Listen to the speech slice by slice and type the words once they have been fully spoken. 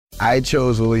I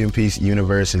chose William Peace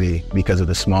University because of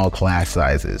the small class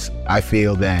sizes. I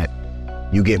feel that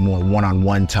you get more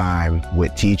one-on-one time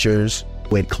with teachers.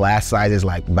 With class sizes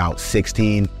like about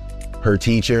 16 per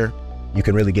teacher, you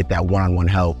can really get that one-on-one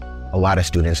help a lot of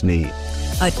students need.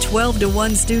 A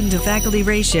 12-to-1 student-to-faculty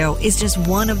ratio is just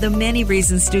one of the many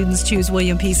reasons students choose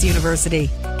William Peace University.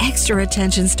 Extra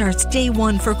attention starts day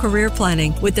one for career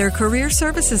planning with their Career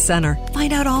Services Center.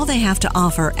 Find out all they have to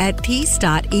offer at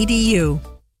peace.edu.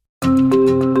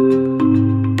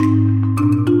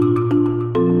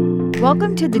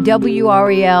 Welcome to the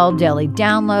WRAL Daily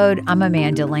Download. I'm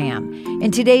Amanda Lamb. In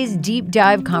today's deep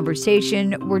dive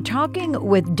conversation, we're talking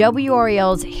with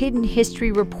WRAL's hidden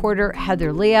history reporter,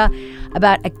 Heather Leah,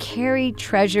 about a Cary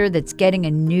treasure that's getting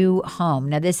a new home.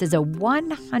 Now, this is a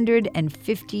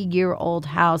 150-year-old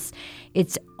house.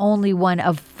 It's only one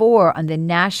of 4 on the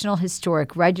National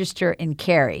Historic Register in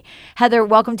Cary. Heather,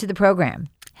 welcome to the program.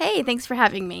 Hey, thanks for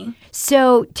having me.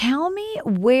 So tell me,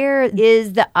 where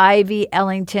is the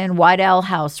Ivey-Ellington Waddell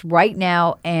House right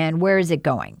now, and where is it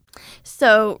going?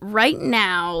 So right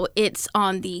now, it's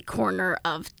on the corner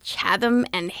of Chatham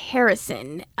and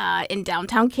Harrison in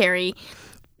downtown Cary,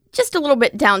 just a little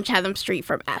bit down Chatham Street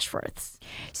from Ashworth's.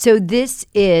 So this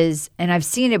is, and I've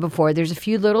seen it before, there's a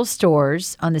few little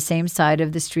stores on the same side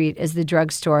of the street as the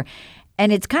drugstore,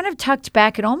 and it's kind of tucked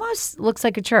back. It almost looks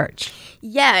like a church.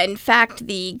 Yeah, in fact,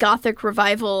 the Gothic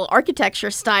Revival architecture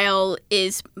style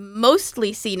is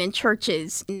mostly seen in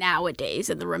churches nowadays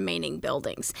in the remaining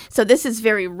buildings. So this is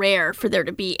very rare for there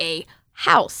to be a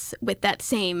house with that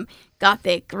same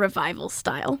Gothic Revival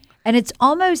style. And it's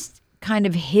almost kind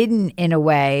of hidden in a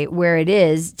way where it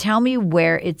is. Tell me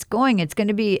where it's going. It's going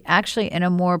to be actually in a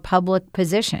more public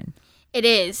position. It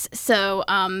is. So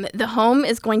the home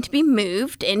is going to be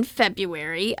moved in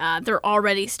February. They're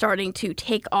already starting to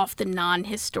take off the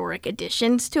non-historic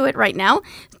additions to it right now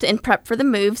in prep for the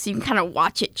move, so you can kind of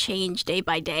watch it change day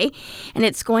by day. And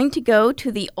it's going to go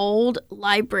to the old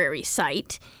library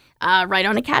site right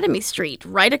on Academy Street,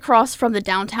 right across from the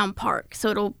downtown park. So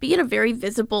it'll be in a very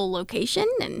visible location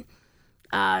and,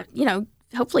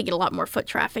 hopefully get a lot more foot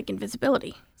traffic and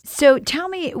visibility. So tell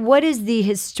me, what is the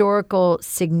historical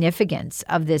significance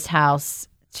of this house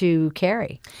to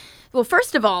Cary? Well,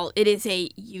 first of all, it is a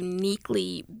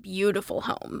uniquely beautiful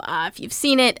home. If you've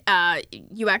seen it,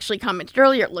 you actually commented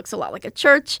earlier, it looks a lot like a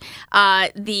church.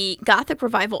 The Gothic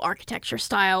Revival architecture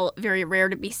style, very rare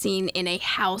to be seen in a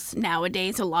house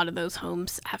nowadays. A lot of those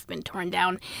homes have been torn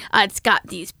down. It's got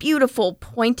these beautiful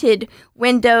pointed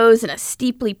windows and a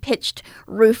steeply pitched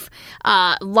roof.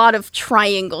 A lot of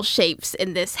triangle shapes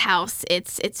in this house.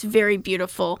 It's very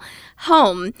beautiful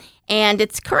home. And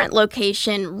its current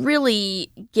location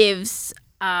really gives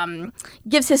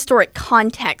historic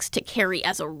context to Cary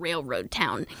as a railroad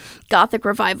town. Gothic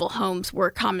Revival homes were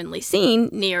commonly seen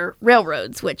near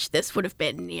railroads, which this would have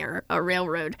been near a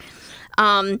railroad.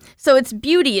 So its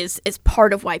beauty is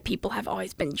part of why people have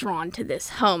always been drawn to this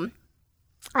home.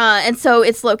 And so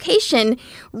its location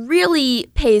really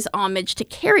pays homage to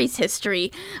Cary's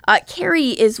history.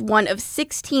 Cary is one of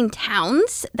 16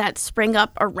 towns that sprang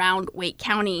up around Wake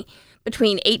County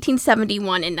between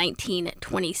 1871 and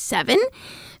 1927.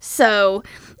 So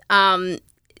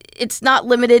it's not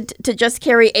limited to just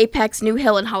Cary. Apex, New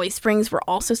Hill, and Holly Springs were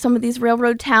also some of these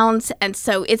railroad towns. And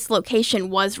so its location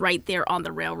was right there on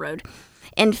the railroad.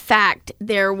 In fact,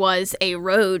 there was a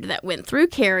road that went through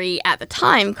Cary at the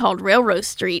time called Railroad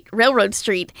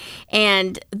Street,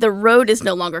 and the road is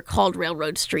no longer called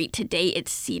Railroad Street. Today,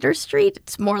 it's Cedar Street.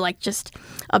 It's more like just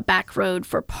a back road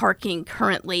for parking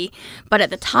currently, but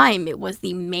at the time, it was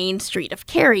the main street of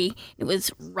Cary. It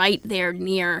was right there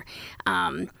near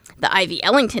the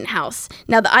Ivey-Ellington House.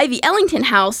 Now, the Ivey-Ellington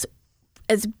House,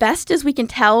 as best as we can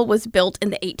tell, was built in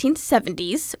the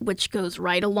 1870s, which goes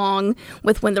right along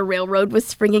with when the railroad was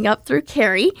springing up through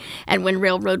Cary and when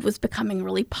railroad was becoming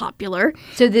really popular.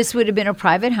 So this would have been a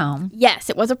private home? Yes,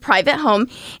 it was a private home.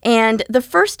 And the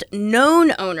first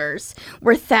known owners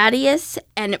were Thaddeus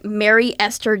and Mary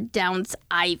Esther Downs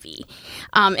Ivey.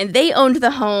 And they owned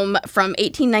the home from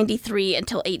 1893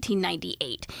 until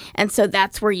 1898. And so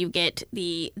that's where you get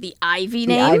the Ivey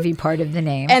name. The Ivey part of the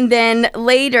name. And then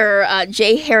later,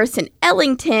 J. Harrison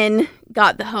Ellington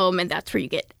got the home, and that's where you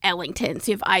get Ellington.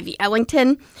 So you have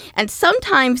Ivey-Ellington, and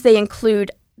sometimes they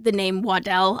include the name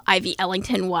Waddell,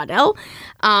 Ivey-Ellington Waddell,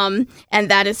 and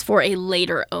that is for a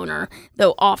later owner,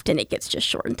 though often it gets just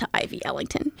shortened to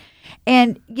Ivey-Ellington.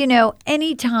 And,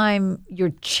 anytime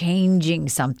you're changing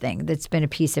something that's been a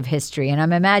piece of history, and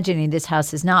I'm imagining this house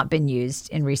has not been used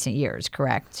in recent years,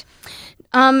 correct?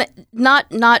 Not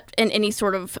in any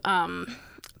sort of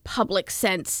public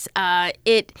sense.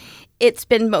 It It's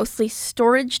been mostly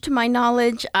storage, to my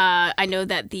knowledge. I know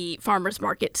that the farmers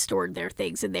market stored their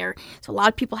things in there, so a lot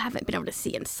of people haven't been able to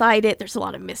see inside it. There's a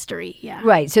lot of mystery. Yeah.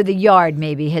 Right. So the yard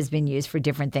maybe has been used for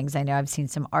different things. I know I've seen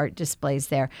some art displays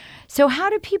there. So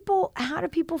how do people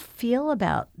feel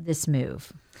about this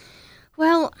move?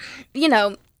 Well,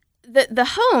 the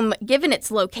home, given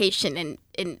its location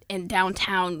in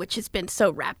downtown, which has been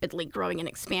so rapidly growing and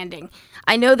expanding,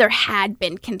 I know there had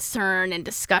been concern and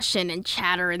discussion and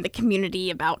chatter in the community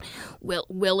about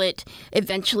will it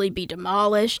eventually be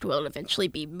demolished? Will it eventually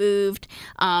be moved?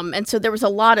 And so there was a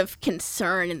lot of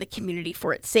concern in the community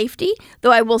for its safety.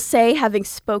 Though I will say, having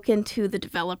spoken to the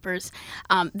developers,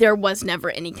 there was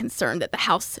never any concern that the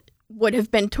house would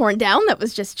have been torn down. That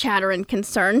was just chatter and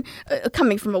concern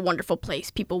coming from a wonderful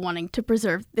place, people wanting to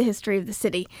preserve the history of the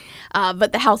city.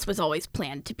 But the house was always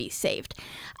planned to be saved.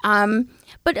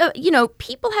 But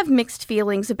people have mixed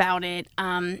feelings about it.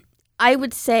 I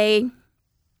would say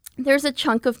there's a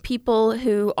chunk of people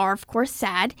who are, of course,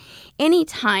 sad.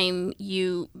 Anytime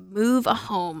you move a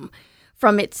home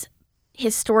from its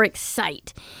historic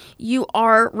site, you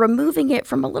are removing it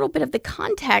from a little bit of the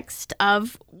context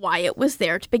of why it was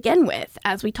there to begin with.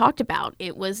 As we talked about,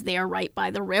 it was there right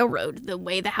by the railroad. The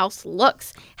way the house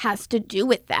looks has to do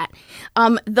with that.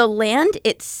 The land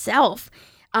itself,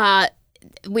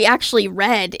 we actually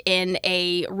read in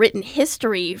a written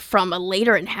history from a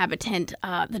later inhabitant,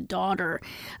 the daughter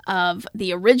of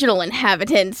the original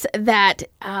inhabitants, that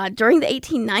during the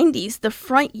 1890s, the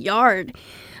front yard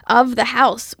of the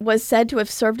house was said to have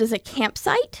served as a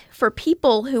campsite for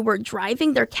people who were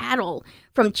driving their cattle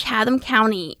from Chatham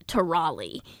County to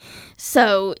Raleigh.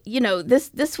 So,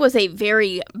 this was a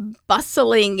very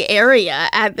bustling area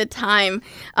at the time.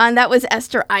 And that was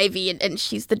Esther Ivey, and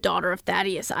she's the daughter of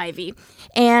Thaddeus Ivey.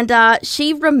 And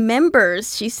she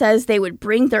remembers, she says they would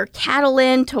bring their cattle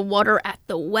in to water at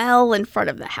the well in front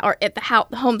of the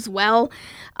home's well.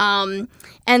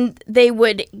 And they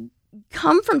would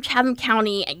come from Chatham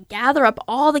County and gather up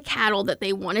all the cattle that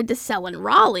they wanted to sell in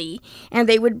Raleigh, and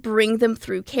they would bring them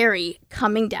through Cary,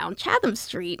 coming down Chatham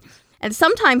Street. And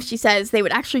sometimes, she says, they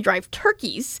would actually drive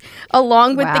turkeys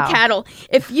along with the cattle.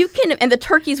 If you can, and the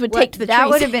turkeys would take to the trees. That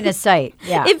would have been a sight,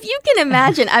 yeah. If you can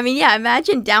imagine,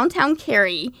 imagine downtown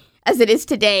Cary as it is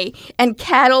today, and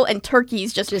cattle and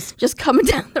turkeys just coming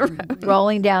down the road.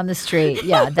 Rolling down the street.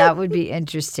 Yeah, that would be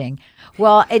interesting.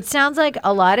 Well, it sounds like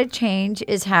a lot of change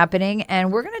is happening,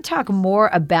 and we're going to talk more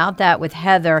about that with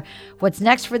Heather. What's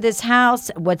next for this house,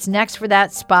 what's next for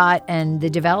that spot, and the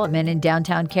development in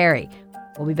downtown Cary.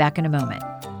 We'll be back in a moment.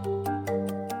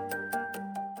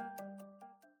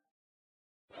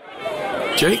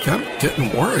 Jake, I'm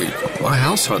getting worried. My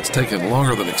house hunt's taking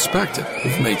longer than expected.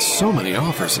 We've made so many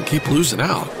offers and keep losing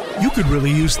out. You could really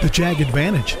use the JAG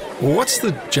Advantage. Well, what's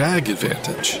the JAG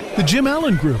Advantage? The Jim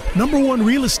Allen Group, #1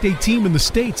 real estate team in the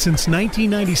state since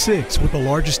 1996, with the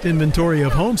largest inventory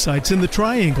of home sites in the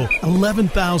Triangle,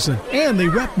 11,000. And they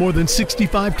rep more than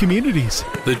 65 communities.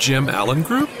 The Jim Allen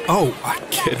Group? Oh, I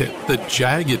get it. The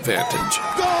JAG Advantage.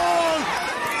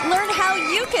 Learn how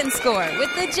you can score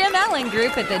with the Jim Allen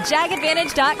Group at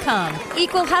thejagadvantage.com.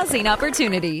 Equal housing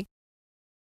opportunity.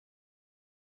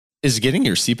 Is getting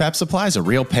your CPAP supplies a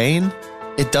real pain?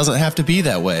 It doesn't have to be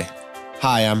that way.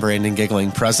 Hi, I'm Brandon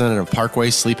Giggling, president of Parkway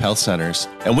Sleep Health Centers,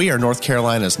 and we are North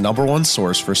Carolina's #1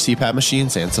 source for CPAP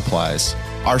machines and supplies.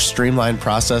 Our streamlined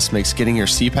process makes getting your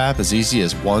CPAP as easy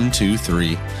as 1, 2,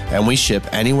 3, and we ship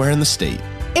anywhere in the state.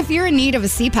 If you're in need of a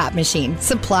CPAP machine,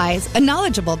 supplies, a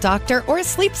knowledgeable doctor, or a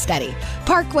sleep study,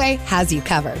 Parkway has you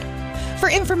covered. For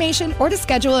information or to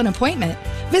schedule an appointment,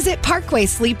 visit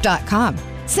parkwaysleep.com.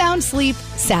 Sound sleep,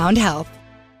 sound health.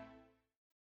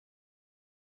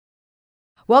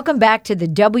 Welcome back to the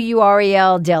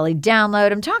WRAL Daily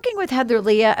Download. I'm talking with Heather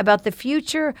Leah about the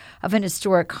future of an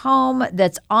historic home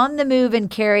that's on the move in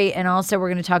Cary, and also we're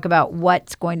going to talk about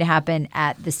what's going to happen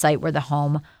at the site where the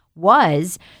home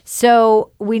was.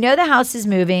 So we know the house is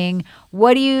moving.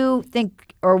 What do you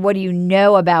think, or what do you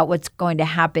know about what's going to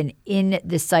happen in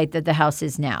the site that the house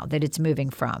is now, that it's moving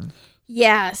from?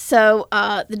 Yeah, so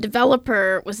the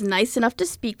developer was nice enough to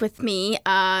speak with me.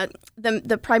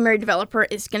 The primary developer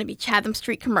is going to be Chatham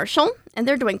Street Commercial, and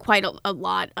they're doing quite a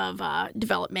lot of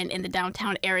development in the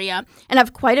downtown area and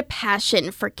have quite a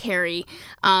passion for Cary.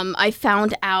 I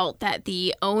found out that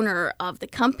the owner of the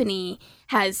company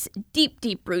has deep,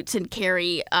 deep roots in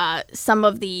Cary. Some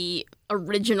of the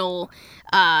original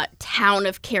town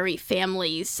of Cary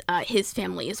families, his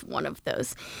family is one of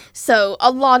those. So a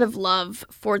lot of love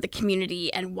for the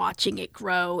community and watching it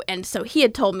grow. And so he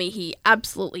had told me he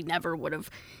absolutely never would have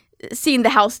seeing the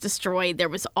house destroyed, there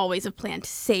was always a plan to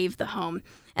save the home.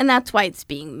 And that's why it's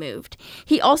being moved.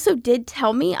 He also did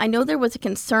tell me, I know there was a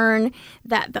concern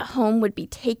that the home would be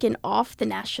taken off the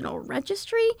National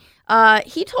Registry.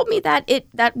 He told me that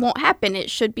that won't happen. It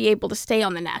should be able to stay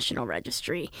on the National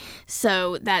Registry.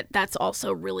 So that's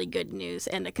also really good news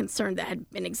and a concern that had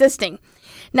been existing.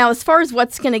 Now, as far as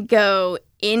what's going to go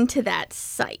into that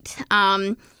site,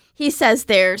 he says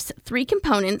there's 3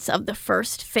 components of the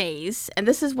first phase, and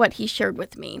this is what he shared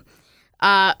with me.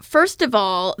 First of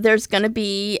all, there's going to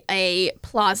be a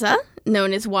plaza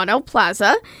known as Waddell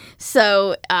Plaza.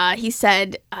 So he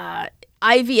said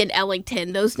Ivy and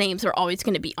Ellington, those names are always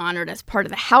going to be honored as part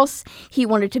of the house. He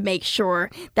wanted to make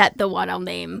sure that the Waddell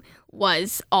name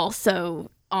was also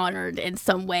honored in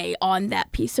some way on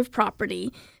that piece of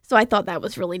property. So I thought that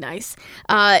was really nice.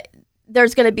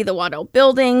 There's going to be the Waddell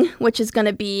Building, which is going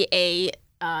to be a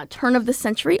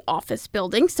turn-of-the-century office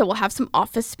building, so we'll have some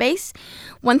office space.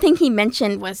 One thing he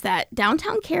mentioned was that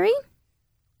downtown Cary,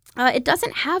 it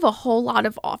doesn't have a whole lot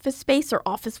of office space or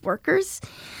office workers.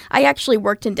 I actually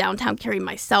worked in downtown Cary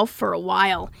myself for a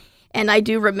while, and I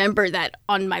do remember that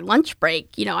on my lunch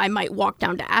break, I might walk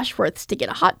down to Ashworth's to get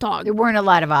a hot dog. There weren't a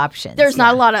lot of options. There's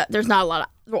not a lot of.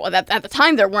 Well, at the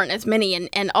time, there weren't as many,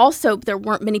 and also there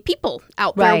weren't many people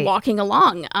out there walking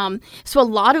along. So a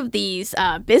lot of these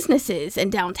businesses in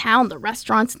downtown, the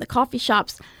restaurants and the coffee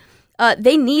shops,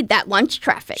 they need that lunch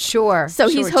traffic. Sure. So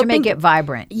he's hoping to make it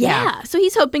vibrant. Yeah. So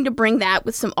he's hoping to bring that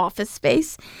with some office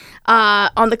space.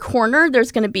 On the corner,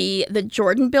 there's going to be the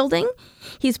Jordan Building.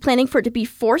 He's planning for it to be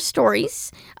 4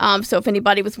 stories. So if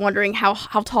anybody was wondering how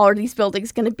tall are these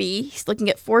buildings going to be, he's looking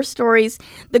at 4 stories.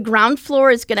 The ground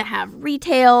floor is going to have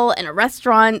retail and a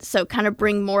restaurant, so kind of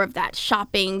bring more of that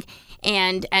shopping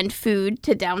and food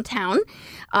to downtown,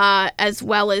 as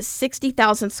well as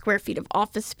 60,000 square feet of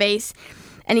office space.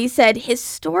 And he said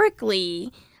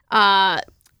historically,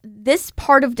 this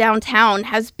part of downtown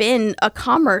has been a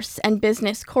commerce and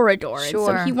business corridor.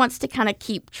 Sure. And so he wants to kind of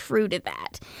keep true to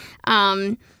that.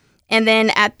 And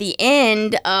then at the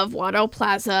end of Waddell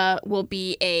Plaza will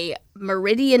be the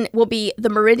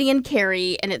Meridian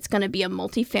Cary, and it's going to be a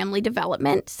multifamily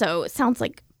development. So it sounds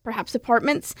like perhaps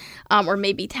apartments or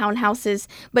maybe townhouses,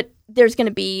 but there's going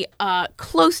to be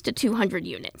close to 200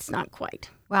 units, not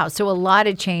quite. Wow, so a lot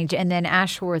of change. And then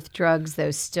Ashworth Drugs,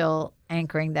 though, still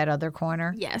anchoring that other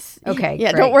corner? Yes. Okay,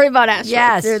 yeah, great. Don't worry about Ashworth.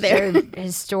 Yes, they're there. They're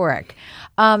historic.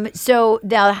 So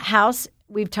the house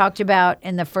we've talked about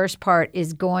in the first part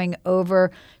is going over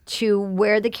to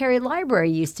where the Cary Library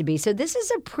used to be. So this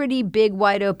is a pretty big,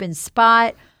 wide open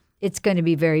spot. It's going to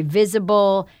be very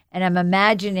visible. And I'm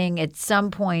imagining at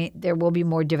some point there will be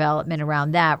more development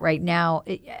around that. Right now,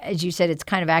 as you said, it's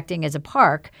kind of acting as a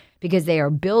park because they are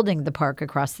building the park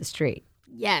across the street.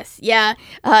 Yes. Yeah.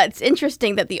 It's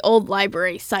interesting that the old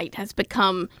library site has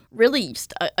become really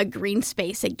just a green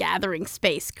space, a gathering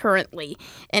space currently.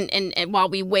 And while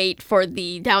we wait for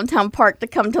the downtown park to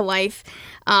come to life,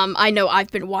 I know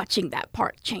I've been watching that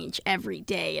park change every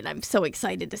day, and I'm so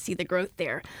excited to see the growth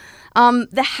there.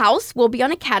 The house will be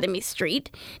on Academy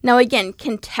Street. Now, again,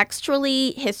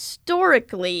 contextually,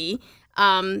 historically,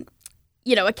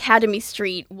 Academy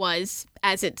Street was,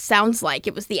 as it sounds like,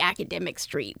 it was the academic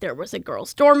street. There was a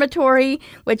girls' dormitory,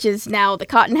 which is now the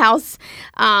Cotton House.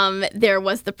 There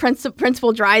was the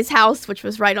Principal Dry's house, which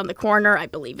was right on the corner. I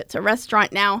believe it's a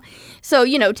restaurant now. So,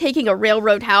 taking a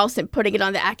railroad house and putting it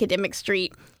on the academic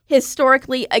street,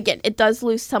 historically, again, it does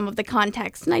lose some of the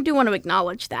context, and I do want to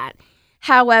acknowledge that.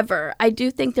 However, I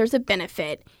do think there's a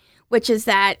benefit, which is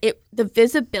that the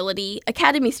visibility,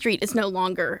 Academy Street is no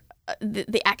longer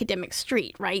the academic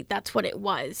street, right? That's what it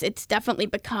was. It's definitely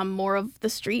become more of the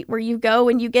street where you go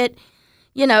and you get,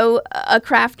 a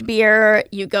craft beer,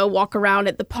 you go walk around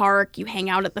at the park, you hang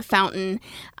out at the fountain,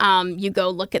 you go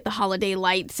look at the holiday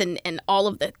lights and all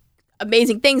of the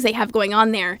amazing things they have going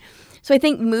on there. So I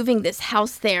think moving this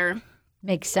house there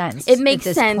makes sense. It makes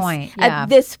sense at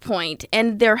this point.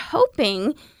 And they're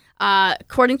hoping,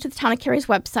 according to the Town of Cary's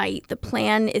website, the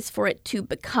plan is for it to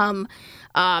become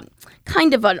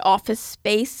kind of an office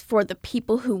space for the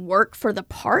people who work for the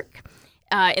park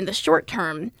in the short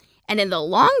term. And in the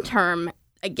long term,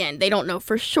 again, they don't know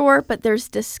for sure, but there's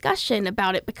discussion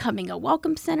about it becoming a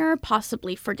welcome center,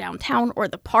 possibly for downtown or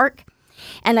the park.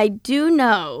 And I do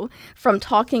know from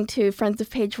talking to friends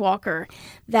of Paige Walker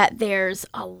that there's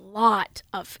a lot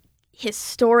of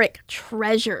historic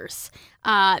treasures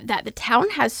that the town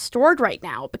has stored right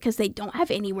now because they don't have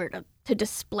anywhere to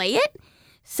display it.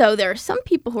 So there are some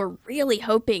people who are really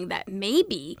hoping that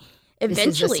maybe eventually,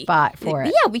 this is the spot for it.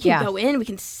 Yeah, we can go in, we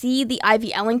can see the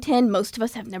Ivey-Ellington. Most of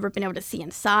us have never been able to see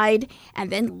inside,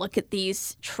 and then look at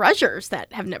these treasures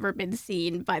that have never been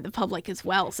seen by the public as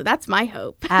well. So that's my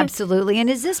hope. Absolutely. And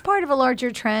is this part of a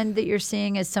larger trend that you're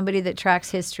seeing as somebody that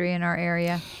tracks history in our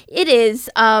area? It is.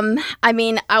 I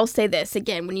mean, I'll say this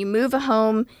again, when you move a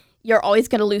home, you're always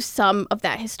going to lose some of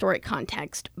that historic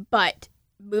context, but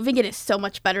moving it is so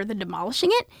much better than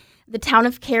demolishing it. The town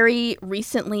of Cary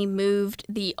recently moved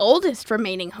the oldest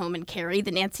remaining home in Cary, the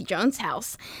Nancy Jones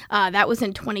house. That was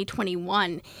in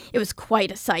 2021. It was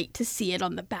quite a sight to see it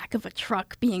on the back of a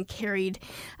truck being carried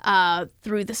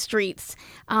through the streets.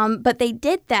 But they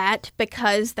did that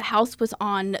because the house was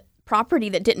on property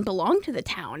that didn't belong to the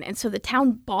town. And so the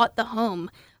town bought the home,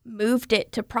 moved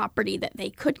it to property that they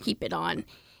could keep it on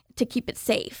to keep it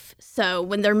safe. So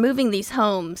when they're moving these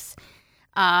homes,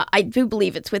 I do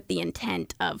believe it's with the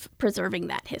intent of preserving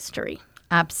that history.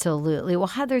 Absolutely. Well,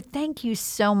 Heather, thank you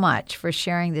so much for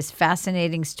sharing this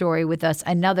fascinating story with us,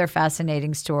 another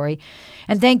fascinating story.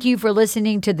 And thank you for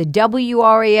listening to the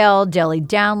WRAL Daily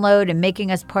Download and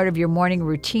making us part of your morning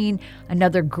routine.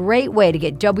 Another great way to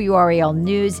get WRAL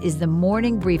news is the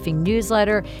Morning Briefing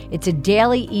newsletter. It's a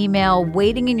daily email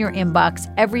waiting in your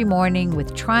inbox every morning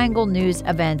with Triangle news,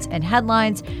 events, and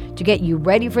headlines to get you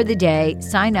ready for the day.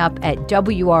 Sign up at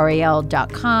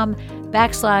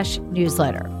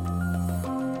WRAL.com/newsletter.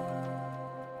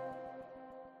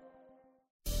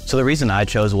 So the reason I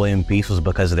chose William Peace was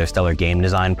because of their stellar game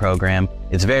design program.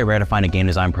 It's very rare to find a game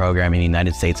design program in the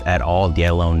United States at all, let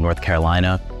alone North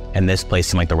Carolina. And this place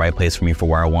seemed like the right place for me for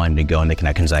where I wanted to go and the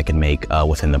connections I could make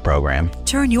within the program.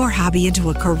 Turn your hobby into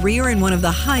a career in one of the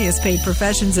highest paid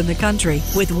professions in the country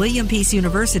with William Peace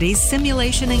University's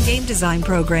Simulation and Game Design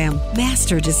program.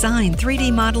 Master design,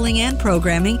 3D modeling, and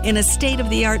programming in a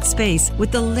state-of-the-art space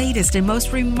with the latest and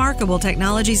most remarkable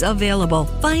technologies available.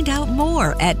 Find out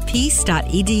more at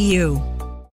peace.edu.